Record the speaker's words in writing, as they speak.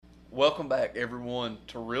Welcome back, everyone,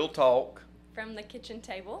 to Real Talk. From the kitchen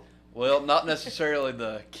table. Well, not necessarily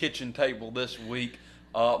the kitchen table this week,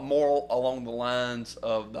 more along the lines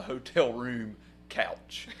of the hotel room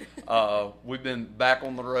couch. We've been back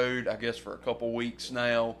on the road, I guess, for a couple weeks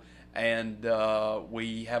now, and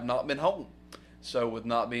we have not been home. So, with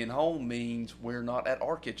not being home means we're not at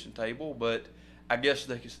our kitchen table, but I guess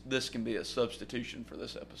this can be a substitution for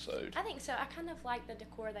this episode. I think so. I kind of like the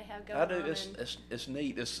decor they have going I do. on. It's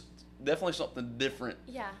neat. It's definitely something different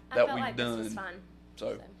Yeah, I that felt we've like done. this was fun.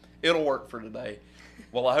 So it'll work for today.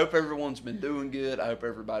 Well, I hope everyone's been doing good. I hope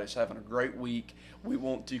everybody's having a great week. We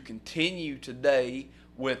want to continue today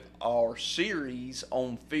with our series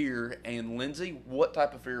on fear. And Lindsay, what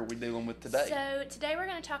type of fear are we dealing with today? So today we're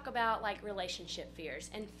going to talk about like relationship fears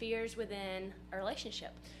and fears within a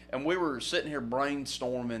relationship. And we were sitting here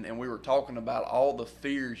brainstorming, and we were talking about all the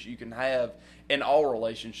fears you can have in all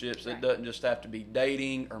relationships. It doesn't just have to be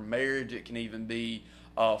dating or marriage. It can even be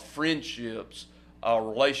friendships,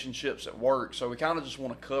 relationships at work. So we kind of just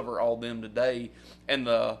want to cover all them today. And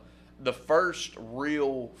the first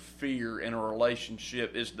real fear in a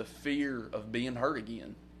relationship is the fear of being hurt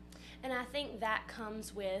again. And I think that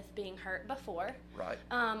comes with being hurt before. Right.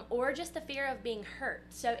 Or just the fear of being hurt.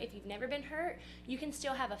 So if you've never been hurt, you can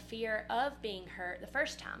still have a fear of being hurt the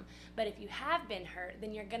first time. But if you have been hurt,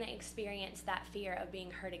 then you're going to experience that fear of being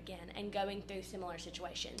hurt again and going through similar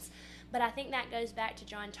situations. But I think that goes back to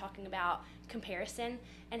John talking about comparison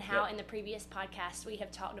and how in the previous podcast we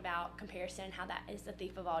have talked about comparison and how that is the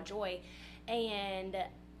thief of all joy. And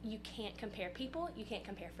you can't compare people, you can't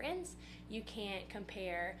compare friends, you can't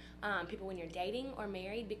compare people when you're dating or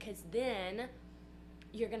married, because then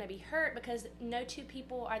you're going to be hurt because no two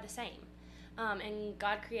people are the same. And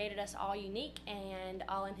God created us all unique and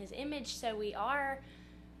all in His image, so we are,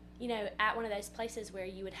 at one of those places where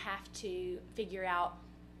you would have to figure out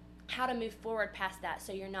how to move forward past that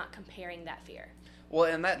so you're not comparing that fear. Well,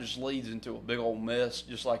 and that just leads into a big old mess,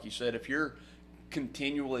 just like you said. If you're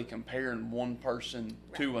continually comparing one person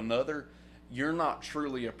to another, you're not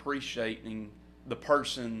truly appreciating the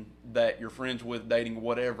person that you're friends with, dating,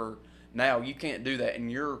 whatever. Now, you can't do that,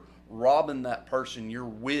 and you're robbing that person you're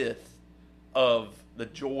with of the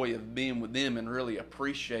joy of being with them and really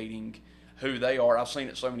appreciating who they are. I've seen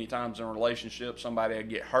it so many times in relationships. Somebody will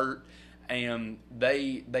get hurt, and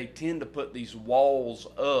they tend to put these walls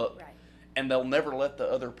up, and they'll never let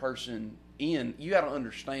the other person in. You got to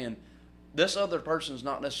understand, this other person's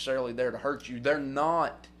not necessarily there to hurt you. They're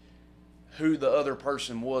not who the other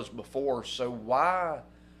person was before. So why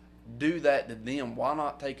do that to them? Why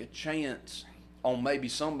not take a chance on maybe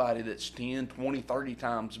somebody that's 10, 20, 30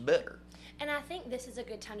 times better? And I think this is a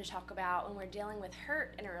good time to talk about when we're dealing with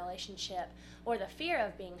hurt in a relationship or the fear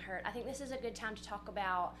of being hurt. I think this is a good time to talk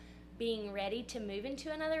about being ready to move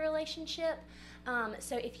into another relationship.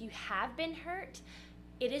 So if you have been hurt,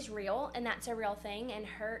 it is real, and that's a real thing, and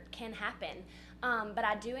hurt can happen. But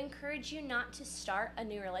I do encourage you not to start a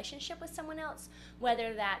new relationship with someone else,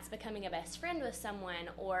 whether that's becoming a best friend with someone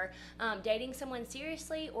or dating someone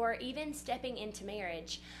seriously or even stepping into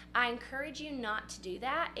marriage. I encourage you not to do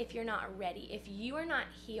that if you're not ready. If you are not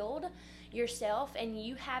healed yourself and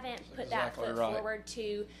you haven't put that foot forward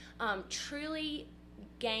to truly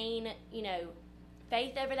gain,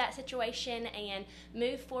 faith over that situation and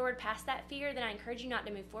move forward past that fear, then I encourage you not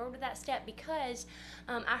to move forward with that step, because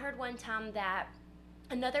I heard one time that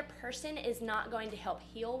another person is not going to help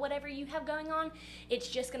heal whatever you have going on. It's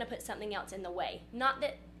just going to put something else in the way. Not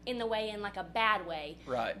that in the way in like a bad way,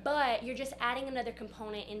 but you're just adding another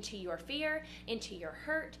component into your fear, into your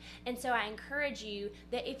hurt. And so I encourage you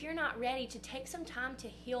that if you're not ready, to take some time to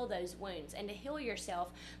heal those wounds and to heal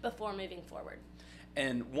yourself before moving forward.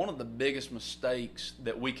 And one of the biggest mistakes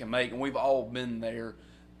that we can make, and we've all been there,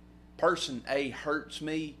 person A hurts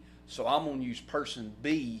me, so I'm going to use person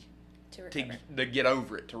B to get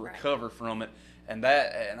over it, to recover from it. And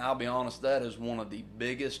I'll be honest, that is one of the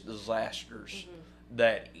biggest disasters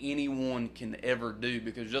that anyone can ever do,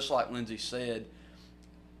 because just like Lindsay said,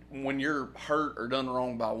 when you're hurt or done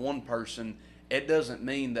wrong by one person, it doesn't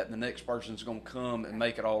mean that the next person's going to come and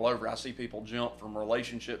make it all over. I see people jump from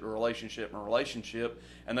relationship to relationship and relationship,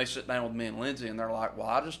 and they sit down with me and Lindsay, and they're like, well,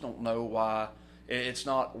 I just don't know why it's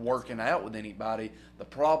not working out with anybody. The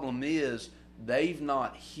problem is they've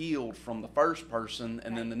not healed from the first person,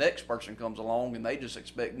 and then the next person comes along, and they just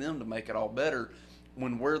expect them to make it all better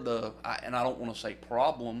when we're and I don't want to say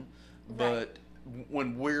problem, but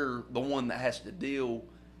when we're the one that has to deal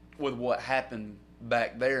with what happened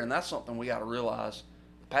back there. And that's something we got to realize.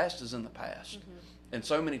 The past is in the past. And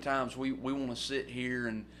so many times we want to sit here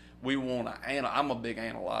and we want to I'm a big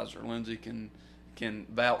analyzer. Lindsay can can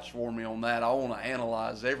vouch for me on that. I want to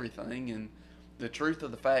analyze everything, and the truth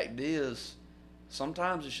of the fact is,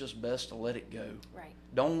 sometimes it's just best to let it go. Right.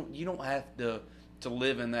 You don't have to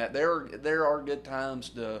live in that. There are good times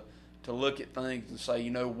to look at things and say,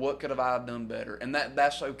 what could have I done better? And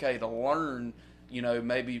that's okay to learn,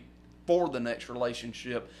 maybe for the next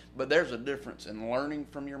relationship. But there's a difference in learning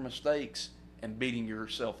from your mistakes and beating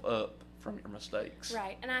yourself up from your mistakes.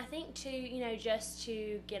 Right. And I think too, just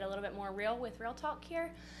to get a little bit more real with real talk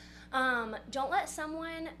here, don't let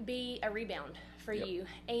someone be a rebound for you.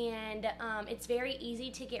 And it's very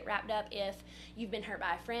easy to get wrapped up if you've been hurt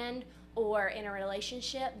by a friend or in a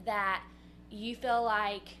relationship that you feel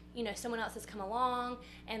like, someone else has come along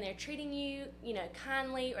and they're treating you,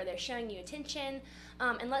 kindly, or they're showing you attention.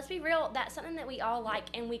 And let's be real, that's something that we all like,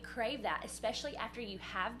 and we crave that, especially after you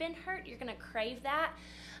have been hurt. You're going to crave that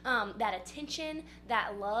attention,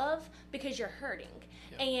 that love, because you're hurting.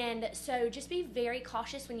 Yep. And so just be very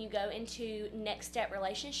cautious when you go into next step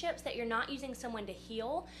relationships that you're not using someone to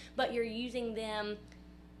heal, but you're using them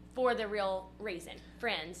for the real reason.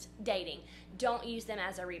 Friends, dating. Don't use them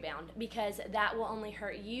as a rebound, because that will only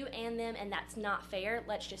hurt you and them, and that's not fair.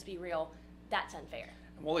 Let's just be real. That's unfair.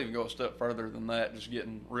 And we'll even go a step further than that, just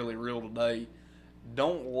getting really real today.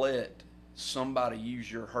 Don't let somebody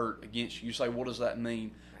use your hurt against you. You say, what does that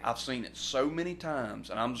mean? Right. I've seen it so many times,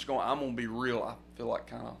 and I'm going to be real. I feel like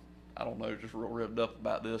just real revved up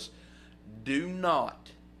about this. Do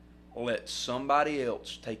not let somebody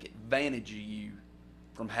else take advantage of you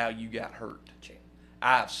from how you got hurt. True.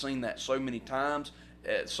 I've seen that so many times.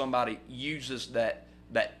 Somebody uses that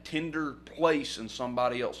tender place in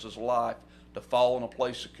somebody else's life to fall in a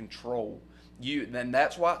place of control. Then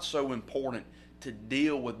that's why it's so important to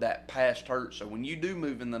deal with that past hurt. So when you do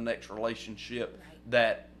move in the next relationship,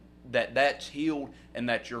 right, that's healed and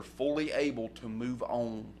that you're fully able to move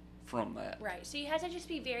on from that. Right. So you have to just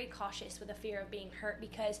be very cautious with the fear of being hurt,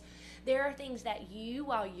 because there are things that you,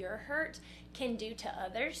 while you're hurt, can do to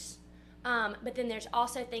others. But then there's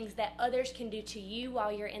also things that others can do to you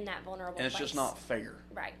while you're in that vulnerable place. And it's just not fair.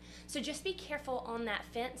 Right. So just be careful on that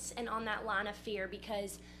fence and on that line of fear,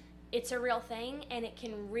 because it's a real thing, and it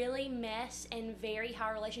can really mess and vary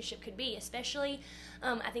how a relationship could be. Especially,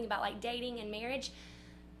 I think about like dating and marriage.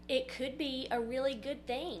 It could be a really good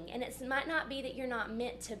thing, and it might not be that you're not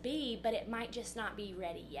meant to be, but it might just not be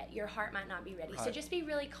ready yet. Your heart might not be ready. Right. So just be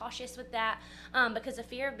really cautious with that, because the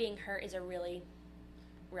fear of being hurt is a really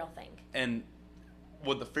real thing. And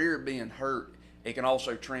with the fear of being hurt, it can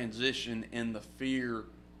also transition in the fear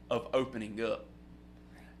of opening up.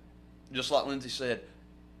 Right. Just like Lindsay said,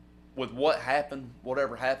 with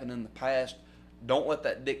whatever happened in the past, don't let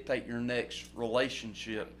that dictate your next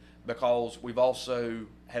relationship, because we've also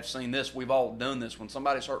have seen this. We've all done this. When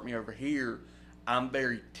somebody's hurt me over here, I'm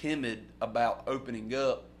very timid about opening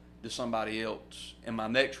up to somebody else in my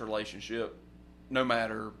next relationship, no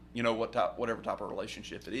matter, whatever type of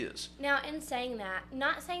relationship it is. Now, in saying that,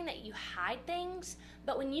 not saying that you hide things,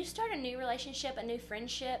 but when you start a new relationship, a new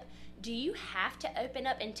friendship, do you have to open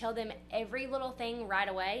up and tell them every little thing right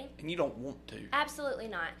away? And you don't want to. Absolutely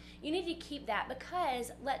not. You need to keep that,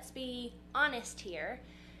 because let's be honest here.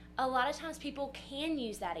 A lot of times people can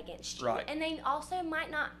use that against you. Right. And they also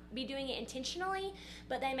might not be doing it intentionally,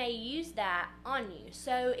 but they may use that on you.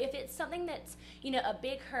 So if it's something that's, a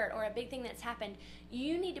big hurt or a big thing that's happened,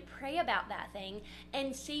 you need to pray about that thing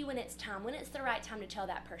and see when it's the right time to tell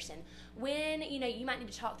that person. When, you might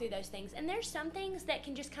need to talk through those things. And there's some things that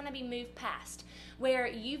can just kind of be moved past, where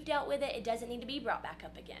you've dealt with it, it doesn't need to be brought back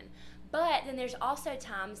up again. But then there's also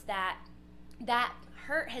times that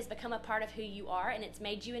hurt has become a part of who you are, and it's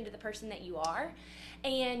made you into the person that you are,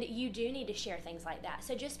 and you do need to share things like that.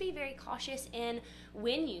 So just be very cautious in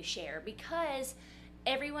when you share, because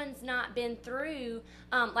everyone's not been through,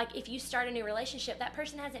 like if you start a new relationship, that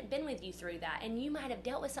person hasn't been with you through that, and you might have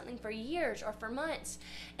dealt with something for years or for months,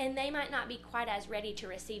 and they might not be quite as ready to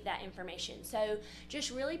receive that information. So just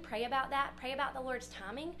really pray about that, pray about the Lord's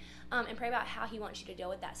timing, and pray about how He wants you to deal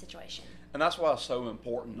with that situation. And that's why it's so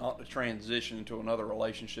important not to transition into another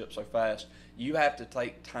relationship so fast. You have to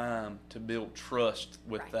take time to build trust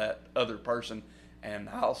with Right. that other person. And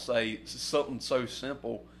I'll say something so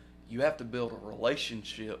simple. You have to build a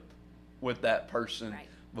relationship with that person Right.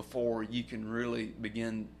 before you can really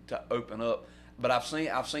begin to open up. But I've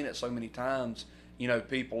seen it so many times.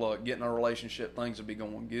 People get in a relationship, things will be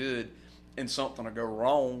going good, and something will go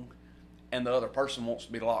wrong, and the other person wants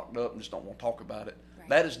to be locked up and just don't want to talk about it. Right.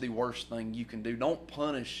 That is the worst thing you can do. Don't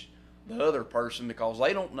punish the other person, because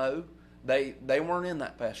they don't know. They weren't in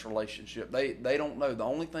that past relationship. They don't know. The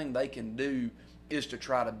only thing they can do is to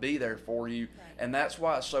try to be there for you. Right. And that's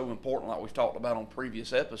why it's so important, like we've talked about on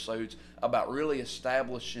previous episodes, about really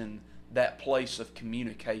establishing that place of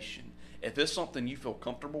communication. If it's something you feel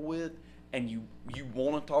comfortable with and you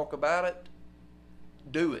want to talk about it,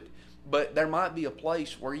 do it. But there might be a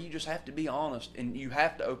place where you just have to be honest and you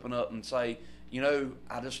have to open up and say, I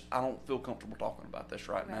don't feel comfortable talking about this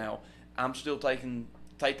right now. I'm still taking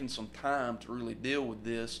some time to really deal with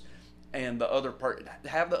this, and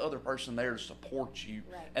have the other person there to support you.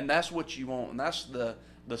 Right. And that's what you want, and that's the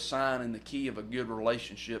sign and the key of a good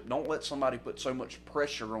relationship. Don't let somebody put so much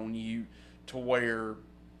pressure on you to where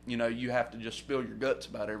you have to just spill your guts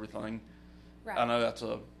about everything. Right. I know that's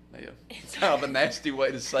kind of a nasty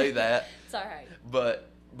way to say that. It's all right.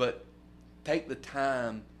 But take the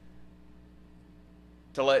time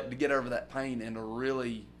to get over that pain and to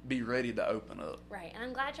really be ready to open up. Right. And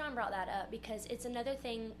I'm glad John brought that up, because it's another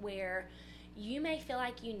thing where you may feel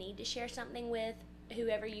like you need to share something with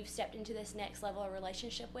whoever you've stepped into this next level of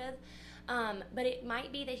relationship with. But it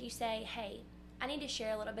might be that you say, hey, I need to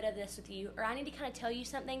share a little bit of this with you, or I need to kind of tell you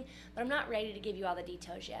something, but I'm not ready to give you all the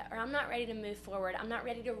details yet, or I'm not ready to move forward. I'm not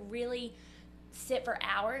ready to really sit for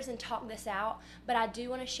hours and talk this out, but I do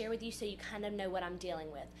want to share with you so you kind of know what I'm dealing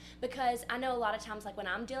with. Because I know a lot of times, like when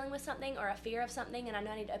I'm dealing with something or a fear of something and I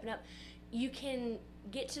know I need to open up, you can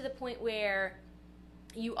get to the point where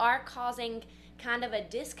you are causing kind of a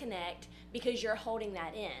disconnect because you're holding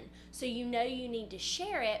that in. So you need to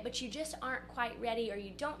share it, but you just aren't quite ready, or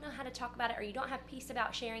you don't know how to talk about it, or you don't have peace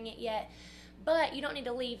about sharing it yet. But you don't need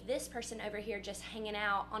to leave this person over here just hanging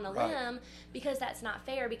out on a limb, because that's not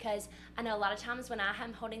fair. Because I know a lot of times when I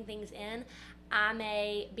am holding things in, I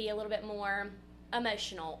may be a little bit more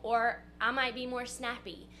emotional, or I might be more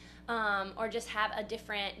snappy, or just have a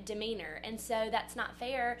different demeanor. And so that's not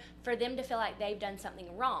fair for them to feel like they've done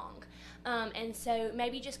something wrong. And so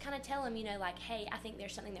maybe just kind of tell them, like, hey, I think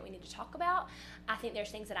there's something that we need to talk about. I think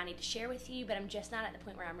there's things that I need to share with you, but I'm just not at the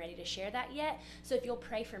point where I'm ready to share that yet. So if you'll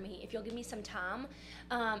pray for me, if you'll give me some time,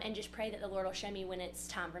 and just pray that the Lord will show me when it's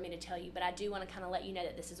time for me to tell you. But I do want to kind of let you know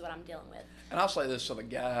that this is what I'm dealing with. And I'll say this to the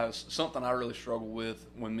guys, something I really struggled with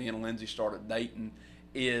when me and Lindsay started dating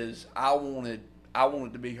is I wanted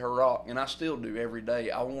to be her rock, and I still do every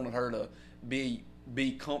day. I wanted her to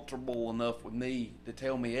be comfortable enough with me to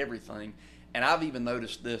tell me everything. And I've even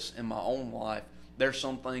noticed this in my own life. There's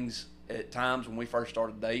some things at times when we first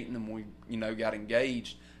started dating and we got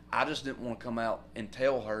engaged, I just didn't want to come out and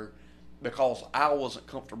tell her because I wasn't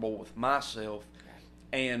comfortable with myself.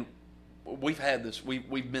 And we've had this,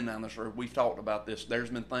 we've been down this road, we've talked about this. There's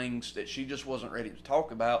been things that she just wasn't ready to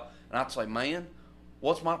talk about, and I'd say, man,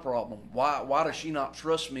 what's my problem? Why does she not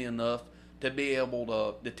trust me enough to be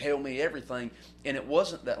able to tell me everything? And it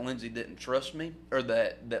wasn't that Lindsay didn't trust me, or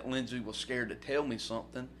that Lindsay was scared to tell me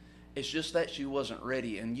something. It's just that she wasn't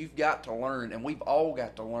ready. And you've got to learn, and we've all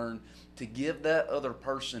got to learn, to give that other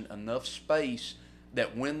person enough space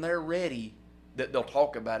that when they're ready, that they'll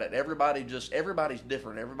talk about it. Everybody's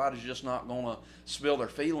different. Everybody's just not going to spill their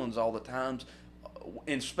feelings all the times.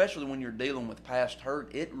 And especially when you're dealing with past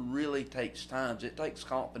hurt, it really takes time. It takes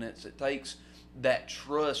confidence. It takes that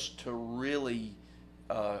trust to really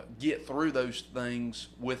get through those things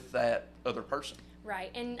with that other person.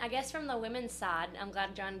 Right. And I guess from the women's side, I'm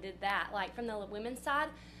glad John did that. Like from the women's side,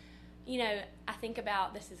 I think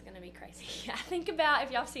about, this is going to be crazy. I think about,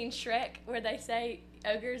 if y'all seen Shrek, where they say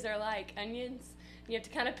ogres are like onions. You have to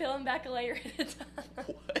kind of peel them back a layer at a time.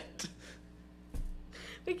 What?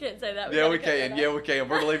 We can't say that. Yeah, we can. Yeah, we can.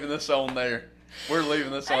 We're leaving this on there. We're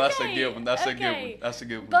leaving this on. Okay, That's a good one. That's a good one. That's a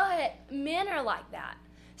good one. But men are like that.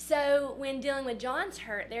 So when dealing with John's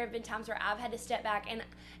hurt, there have been times where I've had to step back,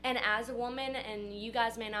 and as a woman, and you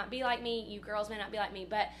guys may not be like me, you girls may not be like me,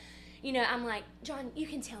 but I'm like, John, you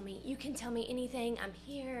can tell me anything. I'm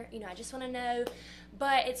here. I just want to know.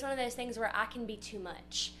 But it's one of those things where I can be too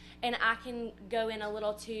much, and I can go in a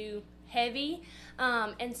little too heavy,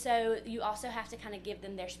 and so you also have to kind of give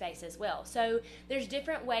them their space as well. So there's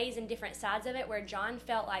different ways and different sides of it where John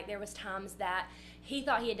felt like there was times that he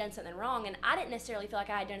thought he had done something wrong, and I didn't necessarily feel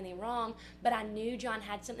like I had done anything wrong, but I knew John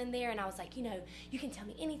had something there, and I was like, you can tell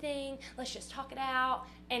me anything, let's just talk it out,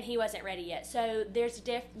 and he wasn't ready yet. So there's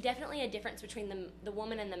definitely a difference between the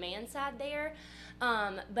woman and the man side there,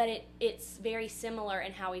 but it's very similar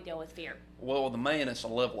in how we deal with fear. Well, the man, it's a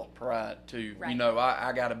level of pride too. Right.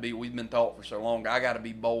 I got to be, we've been taught for so long, I got to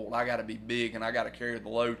be bold, I got to be big, and I got to carry the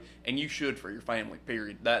load, and you should for your family,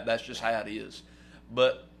 period. That's just how it is.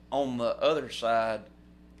 But on the other side,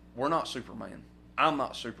 we're not Superman. I'm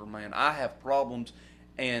not Superman. I have problems,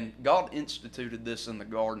 and God instituted this in the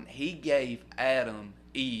garden. He gave Adam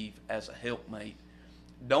Eve as a helpmate.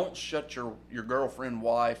 don't shut your girlfriend,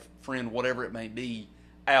 wife, friend, whatever it may be,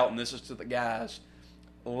 out. And this is to the guys.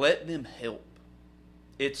 Let them help.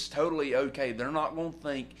 It's totally okay. They're not going to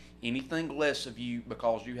think anything less of you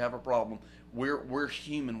because you have a problem. We're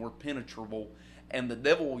human. We're penetrable. And the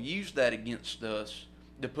devil will use that against us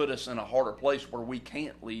to put us in a harder place where we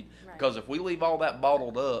can't lead. Right. Because if we leave all that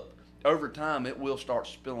bottled up, over time it will start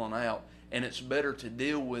spilling out. And it's better to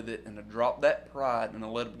deal with it and to drop that pride and to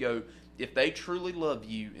let it go. If they truly love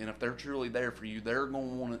you and if they're truly there for you, they're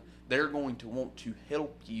going to want to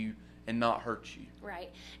help you and not hurt you. Right.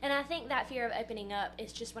 And I think that fear of opening up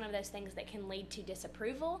is just one of those things that can lead to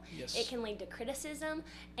disapproval. Yes. It can lead to criticism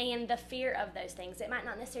and the fear of those things. It might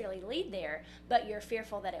not necessarily lead there, but you're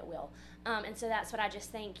fearful that it will. And so that's what I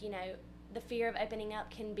just think, the fear of opening up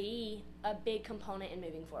can be a big component in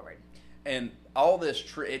moving forward. And all this,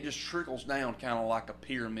 it just trickles down kind of like a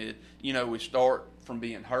pyramid. We start from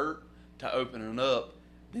being hurt to opening up,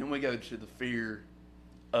 then we go to the fear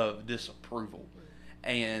of disapproval.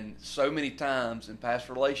 And so many times in past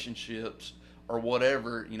relationships or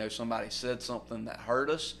whatever, somebody said something that hurt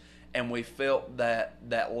us, and we felt that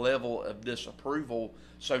level of disapproval.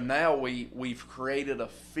 So now we've created a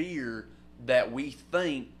fear that we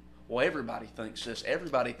think, well, everybody thinks this.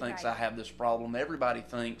 Everybody thinks right. I have this problem. Everybody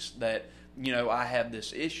thinks that, I have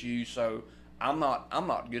this issue. So I'm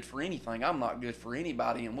not good for anything. I'm not good for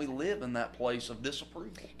anybody. And we live in that place of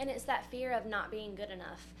disapproval. And it's that fear of not being good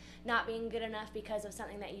enough. Not being good enough because of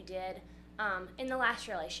something that you did in the last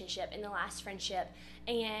relationship, in the last friendship.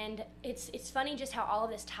 And it's funny just how all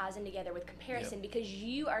of this ties in together with comparison. Yep. Because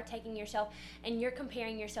you are taking yourself and you're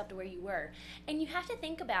comparing yourself to where you were. And you have to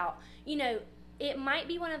think about, it might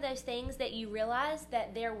be one of those things that you realize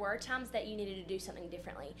that there were times that you needed to do something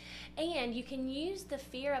differently. And you can use the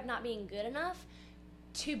fear of not being good enough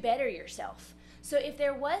to better yourself. So if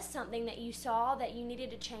there was something that you saw that you needed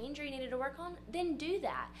to change or you needed to work on, then do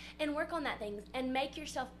that and work on that thing and make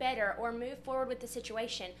yourself better or move forward with the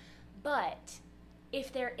situation. But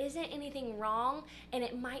if there isn't anything wrong and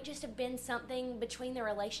it might just have been something between the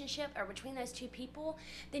relationship or between those two people,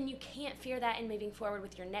 then you can't fear that in moving forward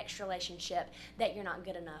with your next relationship that you're not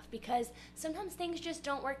good enough, because sometimes things just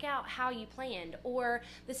don't work out how you planned, or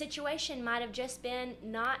the situation might have just been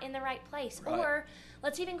not in the right place. Right. Or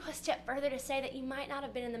let's even go a step further to say that you might not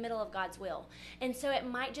have been in the middle of God's will. And so it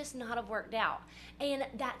might just not have worked out. And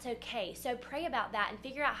that's okay. So pray about that and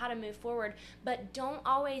figure out how to move forward. But don't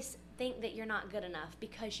always think that you're not good enough,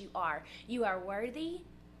 because you are. You are worthy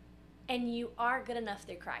and you are good enough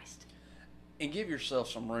through Christ. And give yourself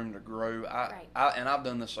some room to grow. Right. And I've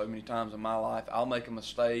done this so many times in my life. I'll make a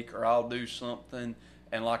mistake or I'll do something.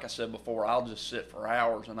 And like I said before, I'll just sit for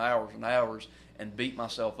hours and hours and hours and beat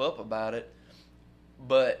myself up about it.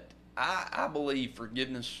 But I believe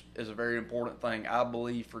forgiveness is a very important thing. I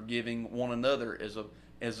believe forgiving one another is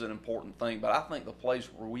an important thing. But I think the place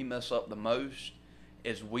where we mess up the most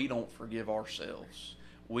is we don't forgive ourselves.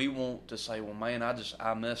 We want to say, well, man,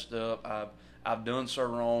 I messed up. I've done so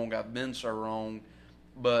wrong. I've been so wrong.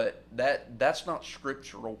 But that's not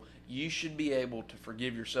scriptural. You should be able to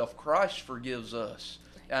forgive yourself. Christ forgives us.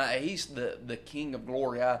 He's the King of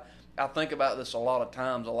glory. I think about this a lot of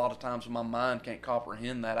times. A lot of times my mind can't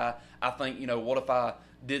comprehend that. I think, what if I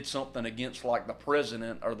did something against like the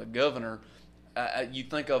president or the governor? You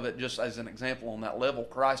think of it just as an example on that level.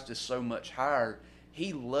 Christ is so much higher.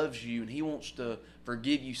 He loves you and he wants to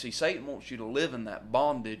forgive you. See, Satan wants you to live in that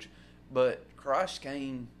bondage, but Christ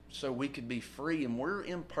came so we could be free, and we're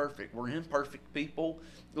imperfect. We're imperfect people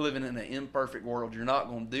living in an imperfect world. You're not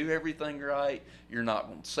going to do everything right. You're not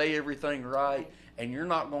going to say everything right. And you're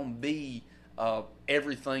not going to be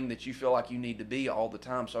everything that you feel like you need to be all the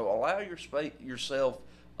time. So allow yourself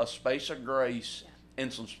a space of grace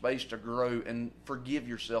and some space to grow, and forgive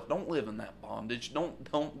yourself. Don't live in that bondage.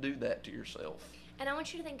 Don't do that to yourself. And I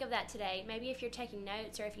want you to think of that today. Maybe if you're taking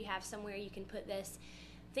notes or if you have somewhere you can put this,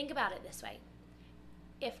 think about it this way.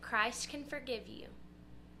 If Christ can forgive you,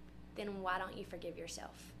 then why don't you forgive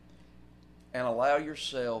yourself? And allow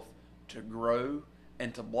yourself to grow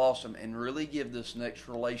and to blossom and really give this next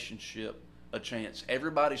relationship a chance.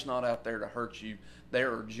 Everybody's not out there to hurt you.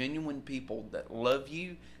 There are genuine people that love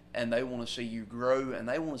you, and they want to see you grow, and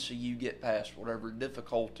they want to see you get past whatever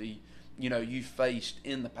difficulty you faced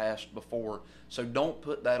in the past before. So don't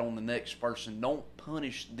put that on the next person. Don't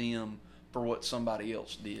punish them for what somebody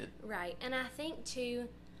else did. Right. And I think too,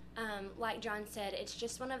 like John said, it's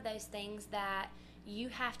just one of those things that you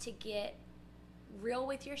have to get real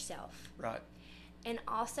with yourself. Right. And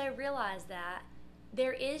also realize that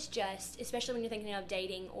there is just, especially when you're thinking of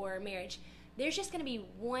dating or marriage, there's just going to be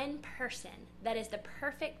one person that is the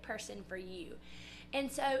perfect person for you.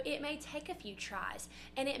 And so it may take a few tries,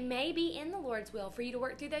 and it may be in the Lord's will for you to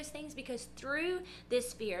work through those things, because through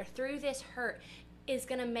this fear, through this hurt, is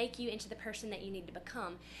going to make you into the person that you need to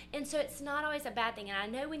become. And so it's not always a bad thing. And I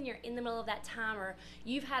know when you're in the middle of that time, or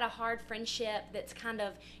you've had a hard friendship that's kind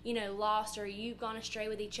of, lost, or you've gone astray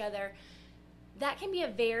with each other, that can be a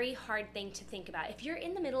very hard thing to think about. If you're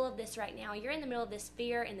in the middle of this right now, you're in the middle of this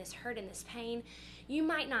fear and this hurt and this pain, you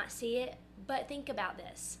might not see it, but think about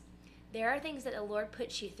this. There are things that the Lord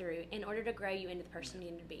puts you through in order to grow you into the person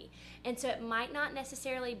you need to be. And so it might not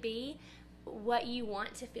necessarily be what you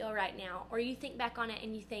want to feel right now, or you think back on it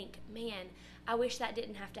and you think, man, I wish that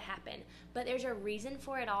didn't have to happen. But there's a reason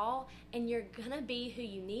for it all, and you're going to be who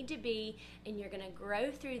you need to be, and you're going to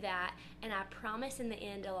grow through that, and I promise in the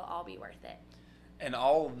end it'll all be worth it. And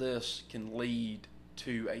all of this can lead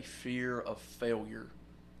to a fear of failure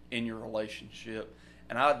in your relationship.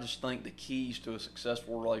 And I just think the keys to a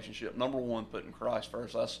successful relationship, number one, putting Christ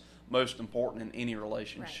first. That's most important in any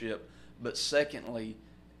relationship. Right. But secondly,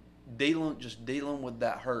 dealing with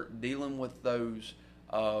that hurt, dealing with those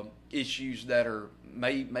issues that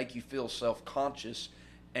may make you feel self-conscious,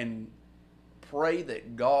 and pray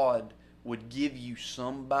that God would give you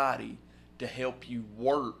somebody to help you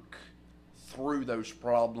work through those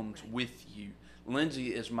problems with you.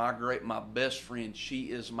 Lindsay is my best friend.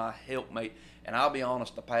 She is my helpmate. And I'll be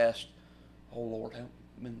honest, the past, we've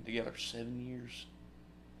been together 7 years.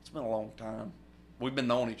 It's been a long time. We've been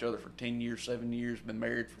knowing each other for 10 years, 7 years, been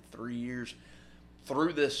married for 3 years.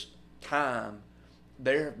 Through this time,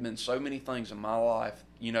 there have been so many things in my life,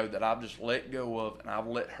 that I've just let go of, and I've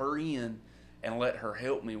let her in and let her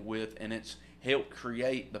help me with, and it's helped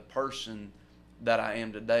create the person that I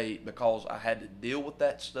am today, because I had to deal with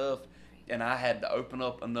that stuff, and I had to open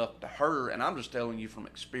up enough to her, and I'm just telling you from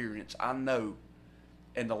experience, I know,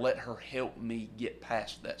 and to let her help me get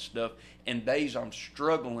past that stuff. In days I'm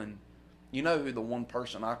struggling, you know who the one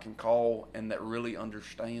person I can call and that really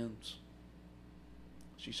understands?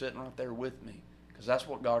 She's sitting right there with me, because that's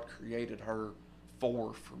what God created her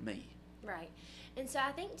for me. Right. And so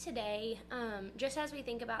I think today, just as we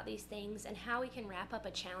think about these things and how we can wrap up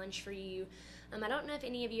a challenge for you, I don't know if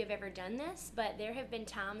any of you have ever done this, but there have been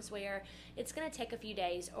times where it's going to take a few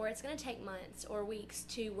days, or it's going to take months or weeks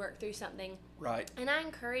to work through something. Right. And I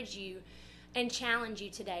encourage you and challenge you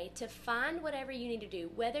today to find whatever you need to do,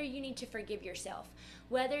 whether you need to forgive yourself,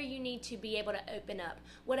 whether you need to be able to open up,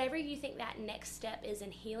 whatever you think that next step is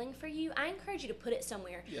in healing for you, I encourage you to put it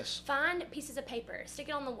somewhere. Yes. Find pieces of paper, stick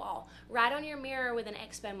it on the wall, write on your mirror with an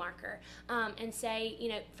expo marker, and say,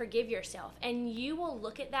 forgive yourself. And you will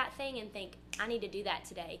look at that thing and think, I need to do that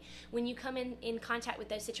today. When you come in contact with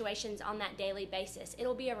those situations on that daily basis,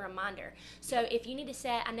 it'll be a reminder. So if you need to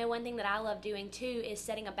I know one thing that I love doing too is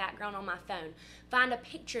setting a background on my phone. Find a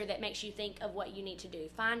picture that makes you think of what you need to do.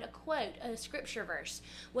 Find a quote, a scripture verse,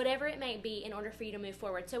 whatever it may be, in order for you to move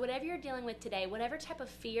forward. So whatever you're dealing with today, whatever type of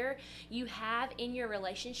fear you have in your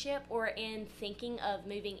relationship or in thinking of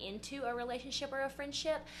moving into a relationship or a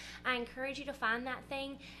friendship, I encourage you to find that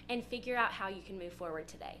thing and figure out how you can move forward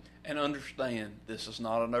today. And understand, this is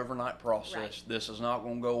not an overnight process. Right. This is not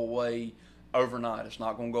going to go away overnight. It's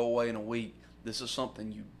not going to go away in a week. This is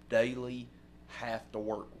something you daily have to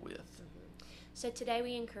work with. So today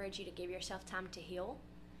we encourage you to give yourself time to heal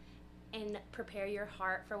and prepare your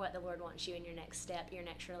heart for what the Lord wants you in your next step, your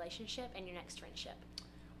next relationship, and your next friendship.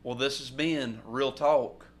 Well, this has been Real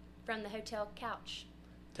Talk. From the hotel couch.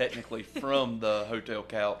 Technically from the hotel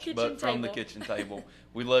couch, Kitchen but from table. the kitchen table.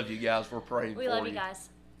 We love you guys. We're praying for you. We love you guys.